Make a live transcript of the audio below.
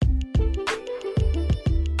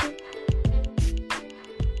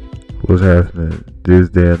What's happening? This is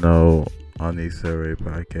Dano on the Survey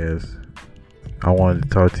Podcast. I wanted to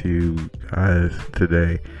talk to you guys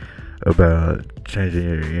today about changing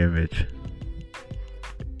your image.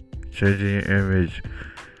 Changing your image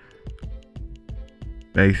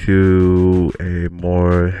makes you a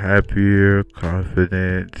more happier,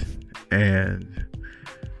 confident, and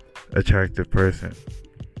attractive person.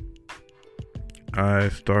 I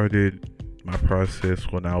started my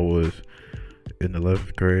process when I was in the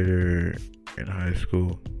 11th grader in high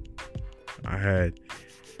school. I had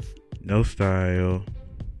no style.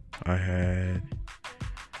 I had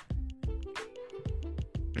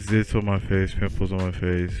zits on my face, pimples on my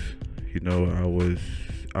face.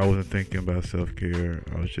 I wasn't thinking about self-care.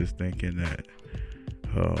 I was just thinking that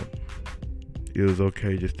it was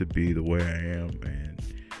okay just to be the way I am, and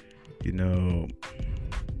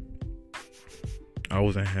I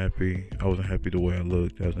wasn't happy. I wasn't happy the way I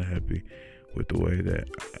looked. I wasn't happy with the way that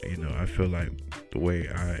I feel like the way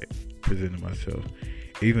I presented myself.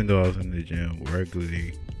 Even though I was in the gym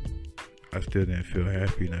regularly, I still didn't feel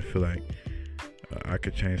happy, and I feel like I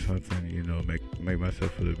could change something, make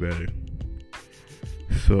myself feel better.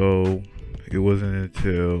 So it wasn't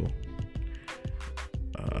until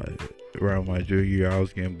around my junior year I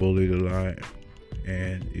was getting bullied a lot,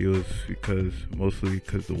 and it was mostly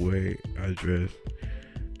because the way I dressed,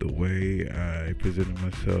 the way I presented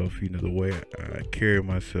myself, the way I carried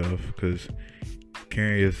myself. Because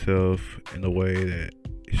carrying yourself in a way that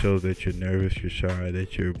shows that you're nervous, you're shy,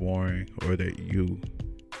 that you're boring, or that you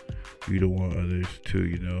don't want others to,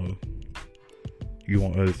 you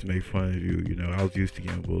want others to make fun of you. I was used to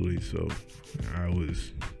getting bullied, so I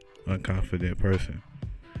was unconfident person,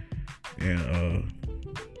 and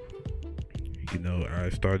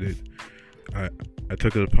I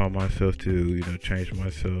took it upon myself to change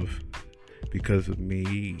myself because of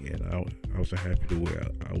me, and I wasn't happy the way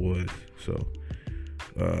I was. So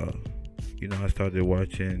I started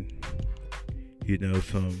watching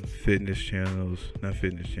some not fitness channels.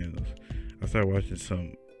 I started watching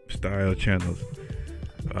some style channels.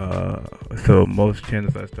 So most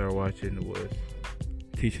channels I started watching was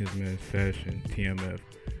Teachers Men's Fashion, TMF.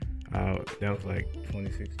 That was like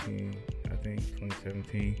 2016, I think,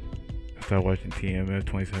 2017. I started watching TMF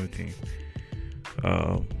 2017.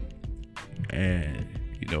 And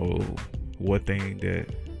one thing that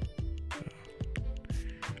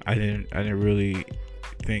I didn't really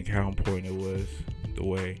think how important it was, the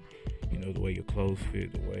way your clothes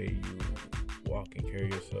fit, the way you walk and carry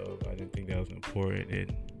yourself. I didn't think that was important,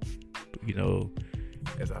 and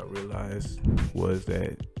as I realized was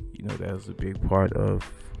that that was a big part of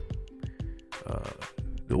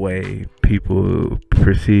the way people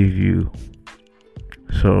perceive you.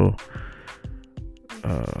 So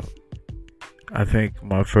I think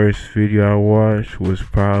my first video I watched was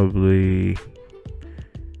probably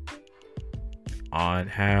on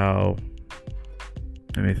how,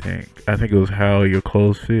 let me think, I think it was how your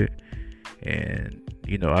clothes fit. And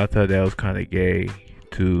I thought that was kind of gay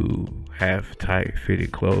to have tight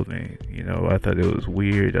fitted clothing. I thought it was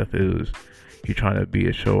weird. I thought it was you're trying to be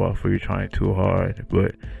a show off, or you're trying too hard.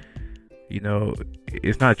 But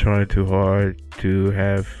it's not trying too hard to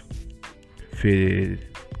have fitted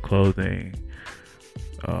clothing.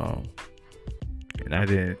 And I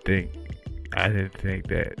didn't think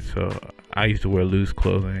that. So I used to wear loose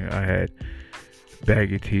clothing. I had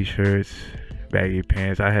baggy t-shirts, baggy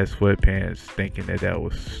pants. I had sweatpants, thinking that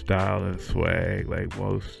was style and swag, like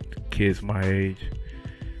most kids my age.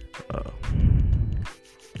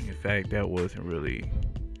 In fact, that wasn't really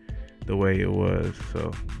the way it was.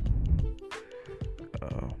 So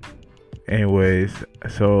anyways,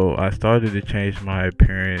 so I started to change my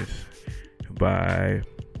appearance by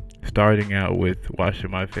starting out with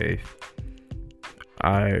washing my face.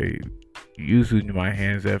 I used my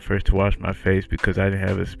hands at first to wash my face because I didn't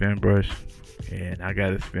have a spin brush, and I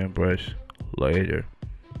got a spin brush later.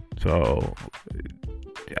 So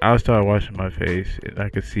I started washing my face, and I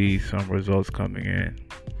could see some results coming in.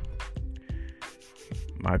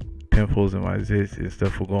 My pimples and my zits and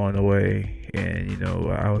stuff were going away, and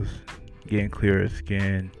I was getting clearer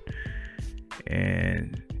skin,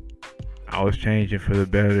 and I was changing for the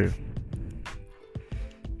better.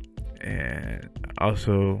 And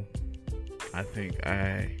also, I think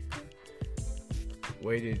I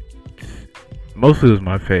waited. Mostly it was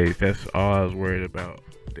my face. That's all I was worried about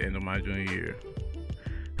at the end of my junior year.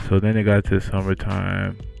 So then it got to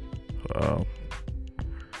summertime.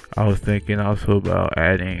 I was thinking also about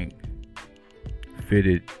adding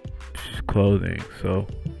fitted clothing. So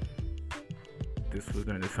this was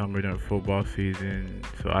during the summer, during football season.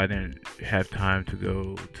 So I didn't have time to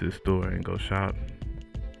go to the store and go shop.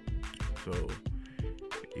 So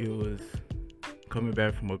it was coming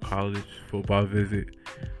back from a college football visit.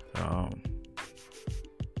 Um,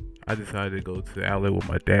 I decided to go to the outlet with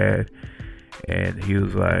my dad, and he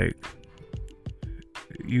was like,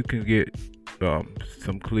 "You can get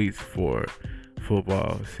some cleats for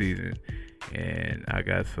football season," and I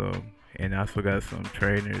got some, and I also got some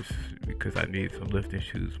trainers because I needed some lifting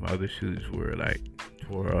shoes. My other shoes were like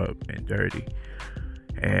tore up and dirty,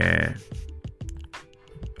 and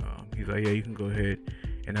he's like, "Yeah, you can go ahead."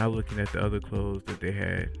 And I was looking at the other clothes that they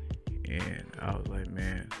had, and I was like,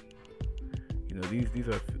 "Man, these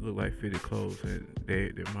look like fitted clothes, and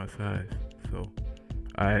they're my size." So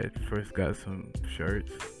I had first got some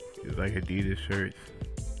shirts. It was like Adidas shirts,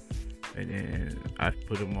 and then I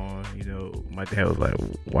put them on. My dad was like,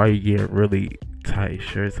 "Why are you getting really tight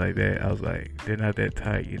shirts like that?" I was like, "They're not that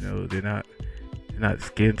tight. They're not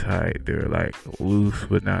skin tight. They're like loose,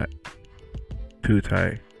 but not too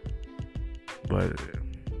tight, but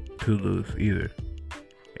too loose either."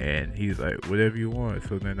 And he's like, "Whatever you want."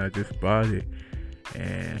 So then I just bought it,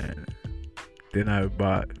 and then I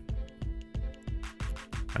bought,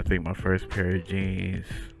 I think, my first pair of jeans.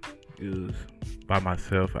 It was by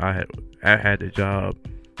myself. I had a job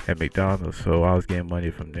at McDonald's, so I was getting money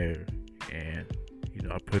from there, and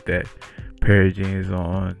I put that pair of jeans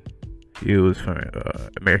on. It was from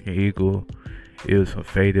American Eagle. It was some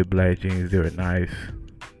faded black jeans. They were nice.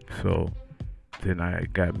 So then I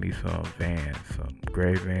got me some Vans, some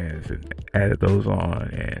gray Vans, and added those on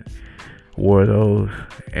and wore those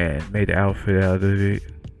and made an outfit out of it.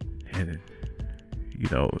 And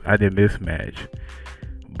I didn't mismatch,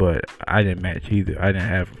 but I didn't match either. I didn't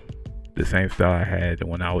have the same style I had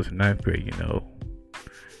when I was in ninth grade.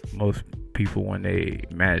 Most people, when they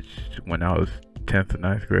matched when I was 10th or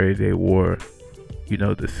ninth grade, they wore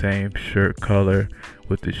the same shirt color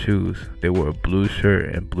with the shoes. They wore a blue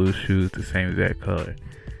shirt and blue shoes, the same exact color.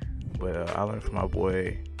 But I learned from my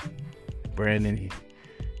boy Brandon.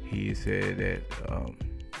 He said that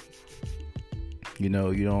you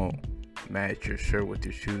don't match your shirt with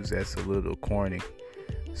your shoes. That's a little corny.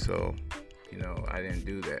 So I didn't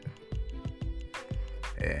do that,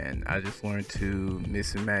 and I just learned to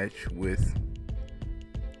mix and match with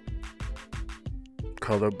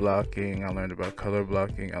color blocking. I learned about color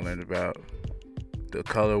blocking. I learned about the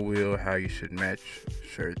color wheel, how you should match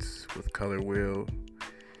shirts with color wheel,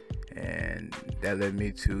 and that led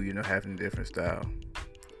me to having a different style.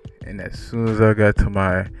 And as soon as I got to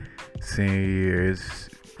my senior year's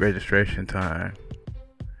registration time,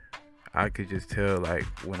 I could just tell, like,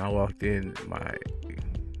 when I walked in, my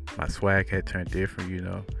swag had turned different.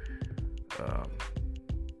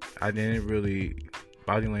 I didn't really,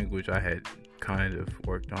 body language I had kind of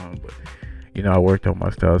worked on, but I worked on my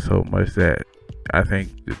style so much that I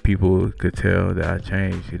think the people could tell that I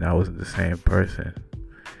changed. I wasn't the same person,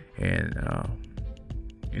 and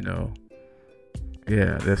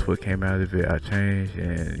yeah, that's what came out of it. I changed,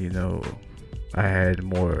 and I had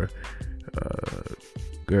more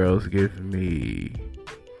girls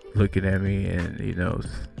looking at me, and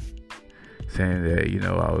saying that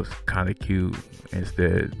I was kind of cute.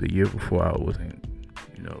 Instead, the year before, I wasn't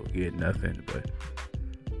getting nothing. But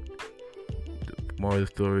the moral of the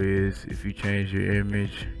story is, if you change your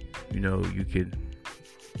image, you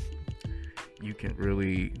can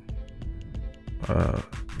really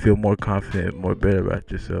feel more confident, more better about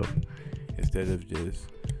yourself, instead of just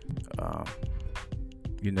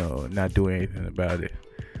not doing anything about it.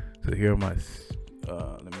 So here are my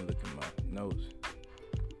let me look at my notes.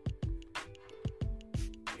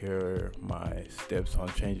 Here are my steps on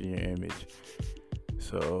changing your image.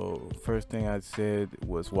 So first thing I said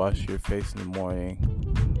was wash your face in the morning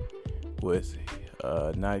with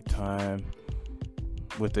nighttime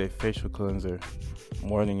with a facial cleanser,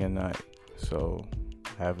 morning and night. So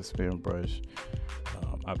I have a spin brush.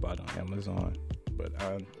 I bought it on Amazon, but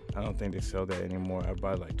I don't think they sell that anymore. I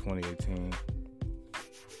bought it like 2018.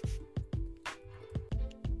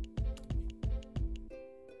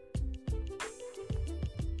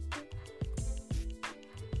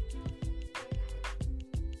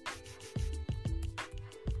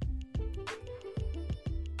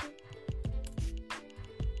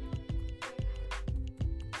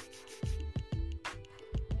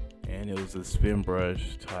 And it was a spin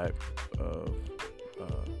brush type of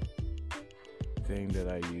thing that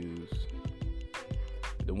I use.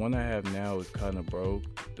 The one I have now is kind of broke.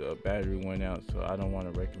 The battery went out, so I don't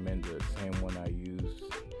want to recommend the same one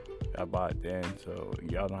I bought then. So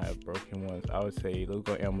y'all don't have broken ones. I would say look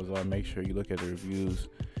on Amazon. Make sure you look at the reviews.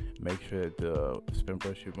 Make sure that the spin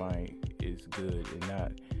brush you're buying is good,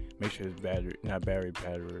 and make sure it's not battery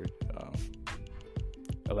powered.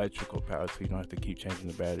 electrical power, so you don't have to keep changing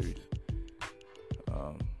the batteries.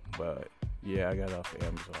 But yeah, I got it off of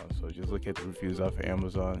Amazon. So just look at the reviews off of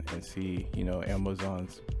Amazon and see,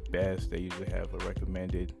 Amazon's best. They usually have a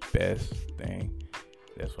recommended best thing.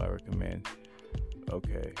 That's what I recommend.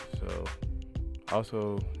 Okay, so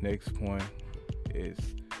also next point is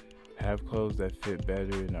have clothes that fit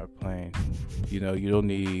better and are plain. You don't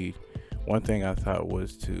need. One thing I thought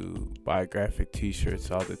was to buy graphic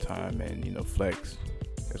t-shirts all the time and flex.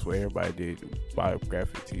 That's what everybody did, buy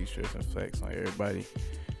graphic t-shirts and flex on everybody.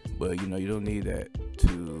 But you don't need that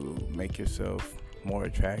to make yourself more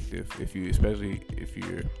attractive. Especially if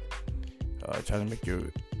you're trying to make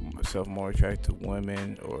yourself more attractive to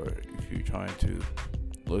women, or if you're trying to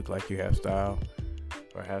look like you have style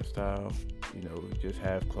or have style, just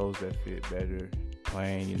have clothes that fit better,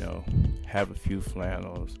 plain. Have a few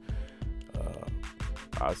flannels.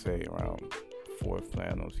 I'd say around 4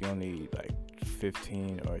 flannels. You don't need like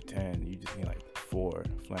 15 or 10. You just need like 4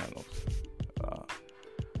 flannels.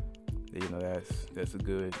 That's a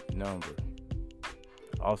good number.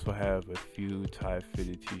 Also have a few tight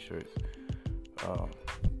fitted t-shirts.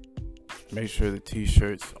 Make sure the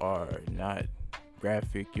t-shirts are not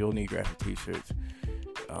graphic. You'll need graphic t-shirts.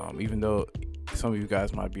 Even though some of you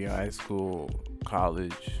guys might be in high school,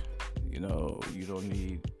 college, you don't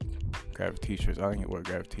need graphic t-shirts. I don't wear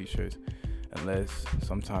graphic t-shirts unless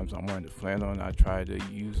sometimes I'm wearing the flannel and I try to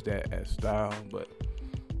use that as style, but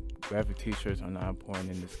graphic t-shirts are not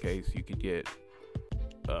important in this case. You could get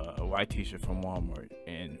a white t-shirt from Walmart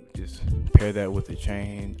and just pair that with a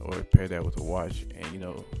chain or pair that with a watch,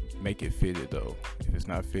 and make it fitted though. If it's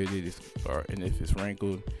not fitted, and if it's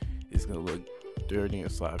wrinkled, it's gonna look dirty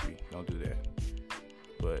and sloppy. Don't do that.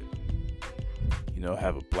 But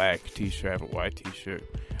have a black t-shirt, have a white t-shirt.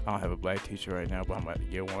 I don't have a black t-shirt right now, but I'm about to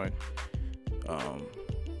get one.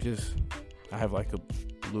 I have like a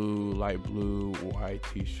light blue, white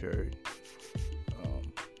t-shirt.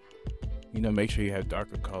 Make sure you have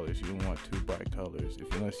darker colors. You don't want too bright colors.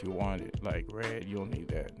 Unless you want it like red, you don't need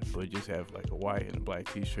that. But just have like a white and a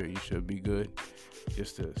black t-shirt. You should be good.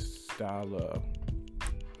 Just to style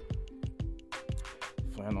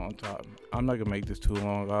flannel on top. I'm not gonna make this too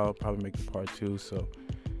long. I'll probably make a part 2. So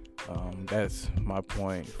that's my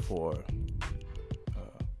point for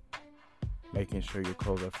making sure your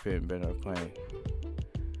clothes are fit better or plain.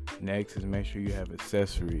 Next is make sure you have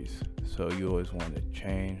accessories. So you always want a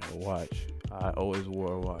chain or watch. I always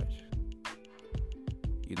wore a watch.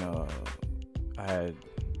 I had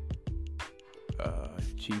a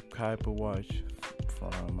cheap type of watch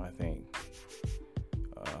from, I think,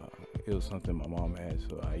 it was something my mom had,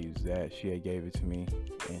 so I used that. She had gave it to me,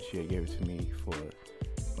 and she had gave it to me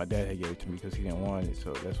my dad had gave it to me because he didn't want it,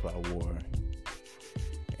 so that's what I wore.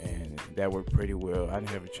 And that worked pretty well. I didn't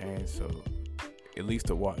have a chain, so at least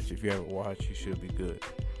a watch. If you have a watch, you should be good.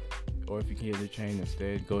 Or if you can get a chain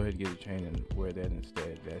instead, go ahead and get a chain and wear that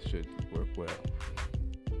instead. That should work well.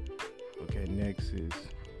 Okay, next is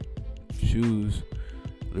shoes.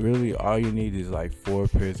 Really, all you need is like 4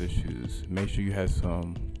 pairs of shoes. Make sure you have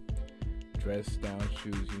some dress down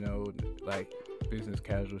shoes, like business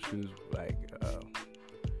casual shoes, like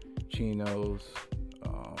chinos,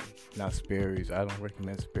 not Sperry's. I don't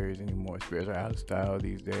recommend Sperry's anymore. Sperry's are out of style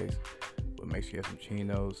these days. But make sure you have some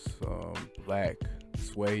chinos, some black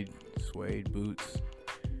suede boots,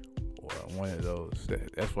 or one of those.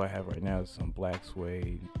 That's what I have right now, is some black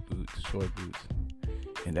suede boots, short boots,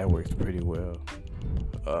 and that works pretty well.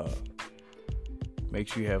 Make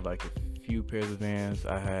sure you have like a few pairs of Vans.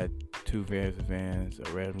 I had 2 pairs of Vans, a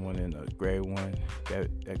red one and a gray one.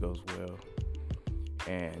 That goes well.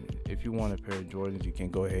 And if you want a pair of Jordans, you can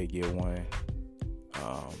go ahead and get one.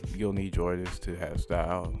 You'll need Jordans to have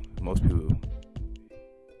style. Most people,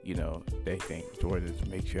 they think Jordans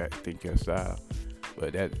make you think you have style,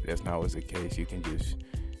 but that's not always the case. You can just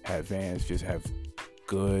have Vans, just have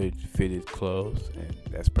good fitted clothes, and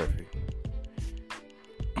that's perfect.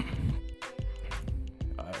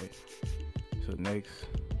 Alright, so next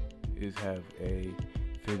is have a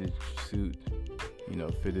fitted suit,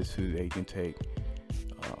 fitted suit that you can take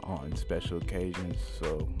on special occasions.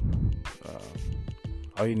 So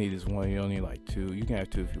all you need is one. You don't need like 2. You can have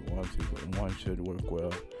 2 if you want to, but one should work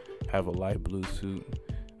well. Have a light blue suit.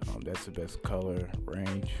 That's the best color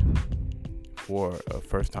range for a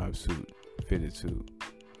first time suit, fitted suit,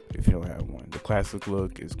 if you don't have one. The classic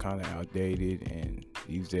look is kind of outdated, and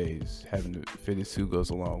these days having a fitted suit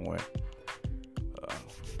goes a long way.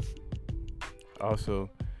 Also,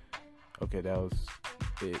 okay, that was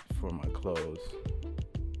it for my clothes.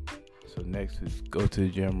 So next is go to the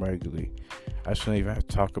gym regularly. I shouldn't even have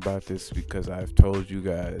to talk about this because I've told you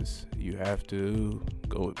guys you have to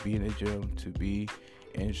go be in the gym to be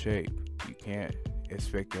in shape. You can't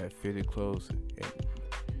expect to have fitted clothes and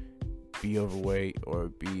be overweight or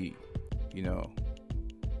be,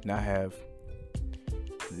 not have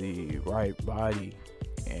the right body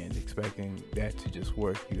and expecting that to just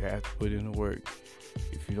work. You have to put in the work.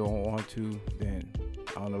 If you don't want to, then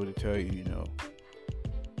I don't know what to tell you.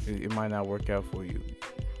 It might not work out for you.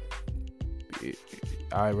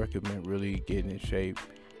 I recommend really getting in shape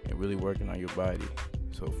and really working on your body.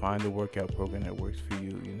 So find a workout program that works for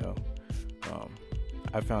you.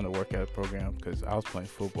 I found a workout program because I was playing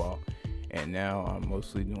football, and now I'm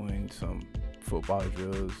mostly doing some football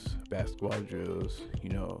drills, basketball drills.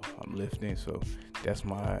 I'm lifting, so that's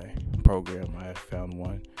my program. I found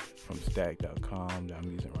one from stack.com that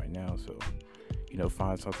I'm using right now. So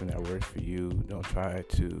find something that works for you. Don't try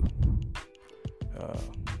to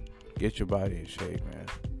get your body in shape, man.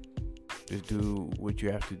 Just do what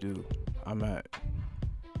you have to do. I'm not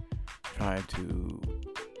trying to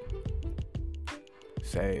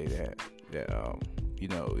say that it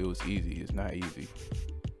was easy. It's not easy,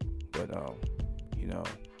 but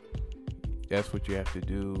that's what you have to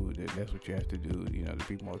do. That's what you have to do, to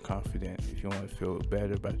be more confident. If you want to feel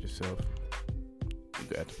better about yourself, you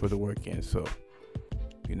have to put the work in. So,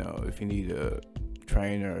 if you need a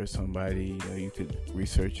trainer or somebody, you could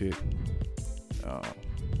research it.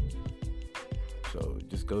 So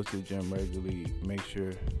just go to the gym regularly. Make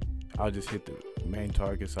sure, I'll just hit the main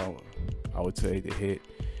targets I would say to hit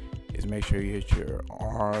is make sure you hit your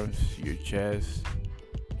arms, your chest,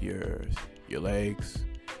 your legs,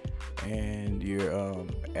 and your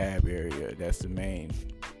ab area. That's the main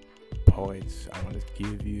points I want to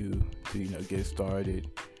give you to get started.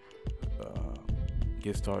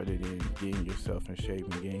 Get started in getting yourself in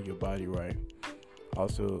shape and getting your body right.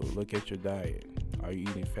 Also, look at your diet. Are you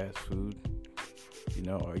eating fast food?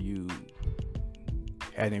 Are you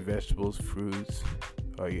adding vegetables, fruits?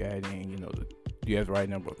 Are you adding, do you have the right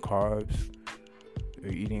number of carbs?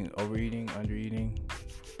 Are you overeating, undereating?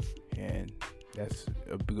 And that's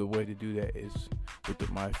a good way to do that is with the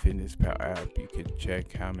MyFitnessPal app. You can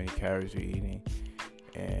check how many calories you're eating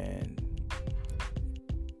and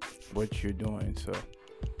what you're doing. So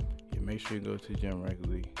make sure you go to the gym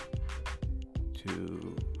regularly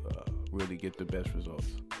to really get the best results.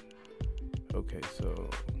 Okay, so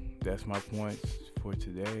that's my points for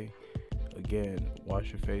today. Again,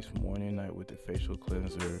 wash your face morning and night with the facial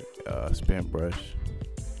cleanser, spin brush.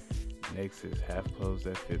 Next is have clothes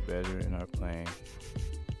that fit better and are plain.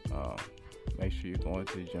 Make sure you're going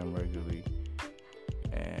to the gym regularly,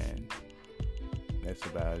 and that's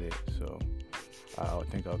about it. So I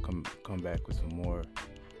think I'll come back with something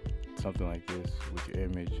like this with your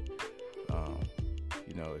image.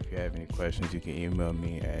 If you have any questions, you can email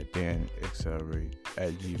me at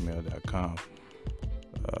danaccelerate@gmail.com.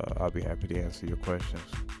 I'll be happy to answer your questions.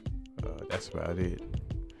 That's about it.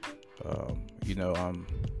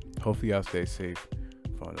 Hopefully y'all stay safe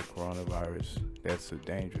from the coronavirus. That's a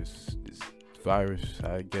dangerous virus,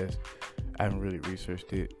 I guess. I haven't really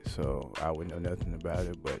researched it, so I would know nothing about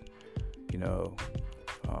it. But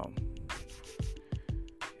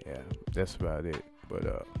yeah, that's about it. But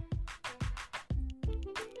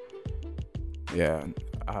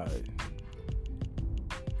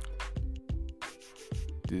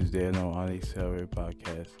this is Dan on the Accelerate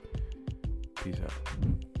Podcast. Peace out.